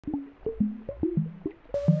Ma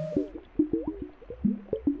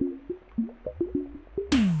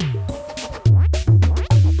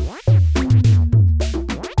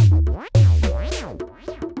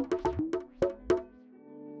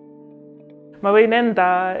võin enda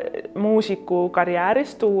muusiku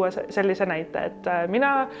karjäärist tuua sellise näite, et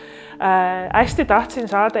mina hästi tahtsin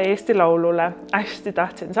saada Eesti Laulule, hästi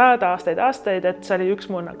tahtsin saada aastaid, et see oli üks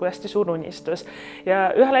mu nagu hästi suur unistus. Ja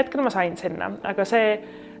ühel hetkel ma sain sinna, aga see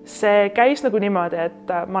käis nagu niimoodi, et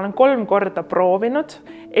ma olen 3 korda proovinud.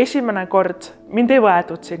 Esimene kord mind ei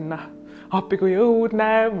võetud sinna. Appi kui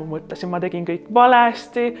õudne, ma mõtlesin, ma tegin kõik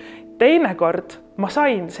valesti. Teine kord ma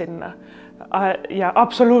sain sinna. Ja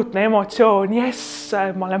absoluutne emotsioon, jess,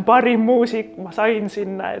 ma olen parim muusik, ma sain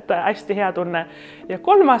sinna, et hästi hea tunne. Ja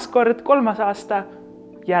 3. kord, 3. aasta,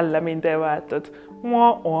 jälle mind ei võetud. Et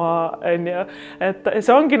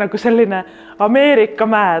see ongi nagu selline Ameerika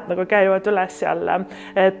mäed nagu käivad üles jälle.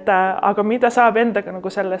 Aga mida saab endaga nagu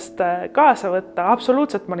sellest kaasa võtta?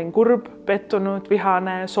 Absoluutselt ma olin kurb, pettunud,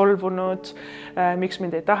 vihane, solvunud. Miks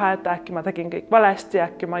mind ei taha, et äkki ma tegin kõik valesti,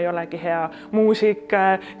 äkki ma ei olegi hea muusik,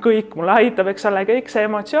 kõik mulle aitab, eks ole, kõik see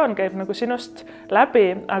emotsioon käib nagu sinust läbi,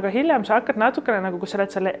 aga hiljem sa hakkad natukene nagu, kui sa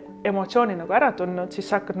oled selle emotsiooni nagu ära tundnud, siis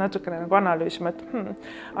sa hakkad natukene nagu analüüsima, et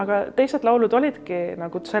aga teised laulud olidki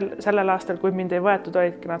nagu sellel aastal, kui mind ei võetud,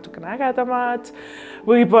 olidki natukene ägedamad.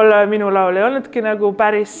 Võib-olla minu laul ei olnudki nagu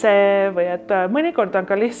päris see või et mõnikord on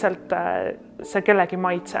ka lihtsalt see kellegi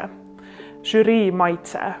maitse, žürii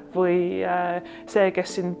maitse või see,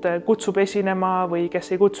 kes sind kutsub esinema või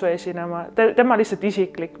kes ei kutsu esinema. Tema lihtsalt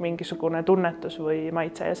isiklik mingisugune tunnetus või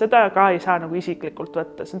maitse ja seda ka ei saa nagu isiklikult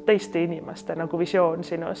võtta. See on teiste inimeste nagu visioon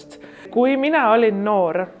sinust. Kui mina olin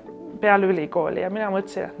noor peale ülikooli ja mina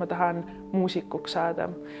mõtlesin, et ma tahan muusikuks saada,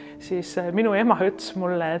 siis minu ema ütles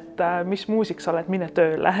mulle, et mis muusik sa oled, mine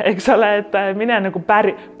tööle, eks ole, et mine nagu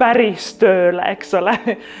päris tööle, eks ole.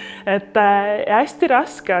 Et hästi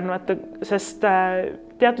raske on, sest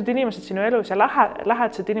teatud inimesed sinu elus ja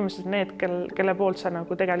lähedased inimesed need, kelle poolt sa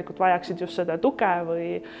nagu tegelikult vajaksid just seda tuge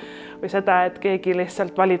või seda, et keegi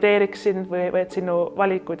lihtsalt valideeriks sind või et sinu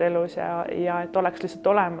valikuid elus ja et oleks lihtsalt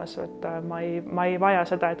olemas. Et ma ei vaja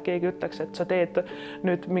seda, et keegi ütleks, et sa teed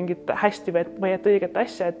nüüd mingit hästi või et õiget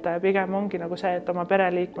asja, et pigem ongi nagu see, et oma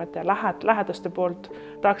pereliikmete ja lähedaste poolt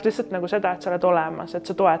tahaks lihtsalt nagu seda, et sa oled olemas, et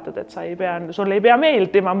sa toetad, et sulle ei pea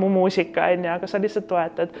meeldima mu muusika, aga sa lihtsalt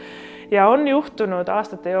toetad. Ja on juhtunud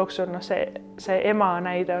aastate jooksul, see ema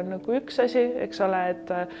näide on nagu üks asi, eks ole,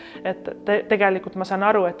 et tegelikult ma saan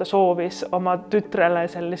aru, et ta soovis oma tütrele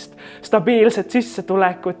sellist stabiilset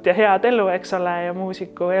sissetulekut ja head elu, eks ole, ja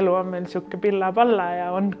muusiku elu on meil siuke pilla-palla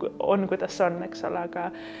ja on kuidas on, eks ole,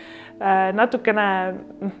 aga natukene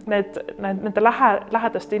nende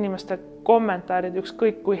lähedaste inimeste kommentaarid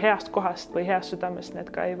ükskõik kui heast kohast või heast südamest need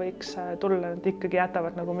ka ei võiks tulla, nad ikkagi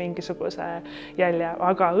jätavad nagu mingisuguse jälje,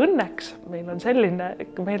 aga õnneks meil on selline,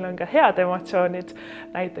 meil on ka head emotsioonid,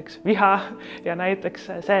 näiteks viha ja näiteks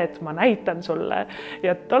see, et ma näitan sulle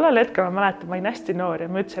ja tollel hetkel ma mäletan, ma olin hästi noor ja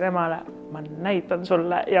ma ütlesin emale, ma näitan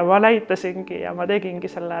sulle ja ma näitasingi ja ma tegingi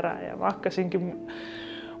selle ära ja ma hakkasingi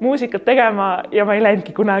muusikat tegema ja ma ei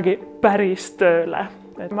läinudki kunagi päris tööle.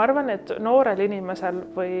 Ma arvan, et noorel inimesel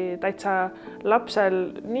või täitsa lapsel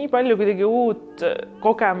nii palju kuidagi uut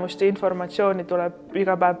kogemust ja informatsiooni tuleb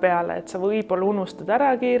iga päev peale, et sa võib-olla unustad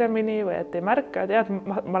ära kiiremini või et ei märka. Tead,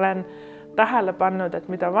 ma olen tähele pannud, et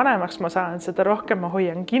mida vanemaks ma saan, seda rohkem ma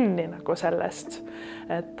hoian kinni nagu sellest.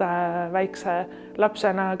 Et väikse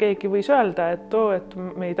lapsena keegi võis öelda, et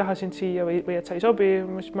me ei taha sind siia või et sa ei sobi,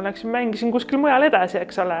 siis ma mängisin kuskil mujal edasi,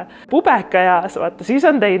 eks ole. Pubekajas, vaata, siis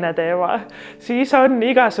on teine teema. Siis on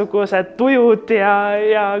igasugused tujud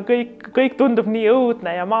ja kõik tundub nii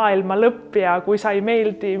õudne ja maailma lõpp ja kui sa ei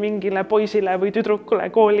meeldi mingile poisile või tüdrukule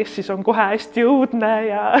koolis, siis on kohe hästi õudne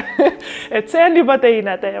ja et see on juba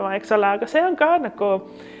teine teema, eks ole, aga see on ka nagu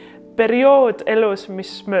periood elus,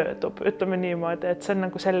 mis möödub, ütleme niimoodi, et see on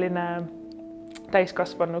nagu selline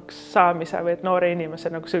täiskasvanuks saamise või et noore inimese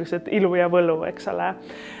nagu sellised ilu ja võlu, eks ole.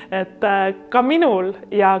 Et ka minul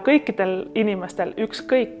ja kõikidel inimestel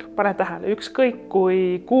ükskõik, pane tähele, ükskõik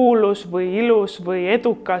kui kuulus või ilus või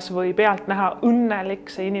edukas või pealt näha õnnelik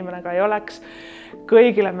see inimene ka ei oleks,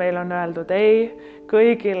 kõigile meil on öeldud ei,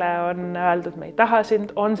 kõigile on öeldud, me ei taha sind,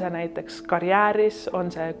 on see näiteks karjääris,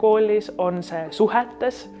 on see koolis, on see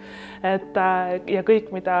suhetes, ja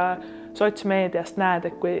kõik, mida sotsmeediast näed,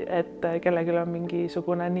 et kellelgi on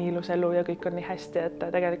mingisugune nii ilus elu ja kõik on nii hästi, et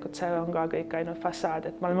tegelikult see on ka kõik ainult fassaad,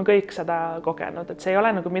 et me oleme kõik seda kogenud, et see ei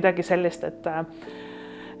ole nagu midagi sellist, et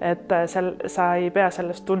sa ei pea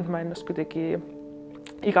sellest tundma ennast kuidagi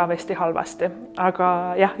igavesti halvasti.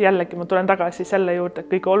 Aga jah, jällegi ma tulen tagasi selle juurde, et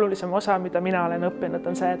kõige olulisem osa, mida mina olen õppinud,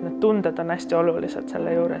 on see, et need tunded on hästi olulised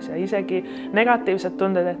selle juures ja isegi negatiivsed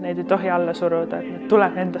tunded, et neid ei tohi alla suruda, et need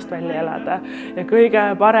tuleb endast välja elada. Ja kõige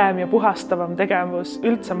parem ja puhastavam tegevus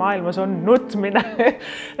üldse maailmas on nutmine.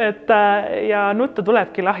 Ja nutta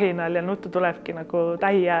tulebki lahinal ja nutta tulebki nagu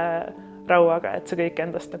täie rauaga, et see kõik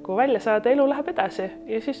endast nagu välja saada, elu läheb edasi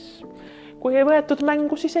ja siis kui ei võetud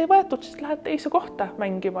mängu, siis ei võetud, siis lähed teise kohta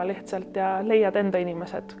mängima lihtsalt ja leiad enda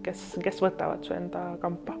inimesed, kes võtavad su enda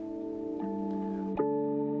kampa.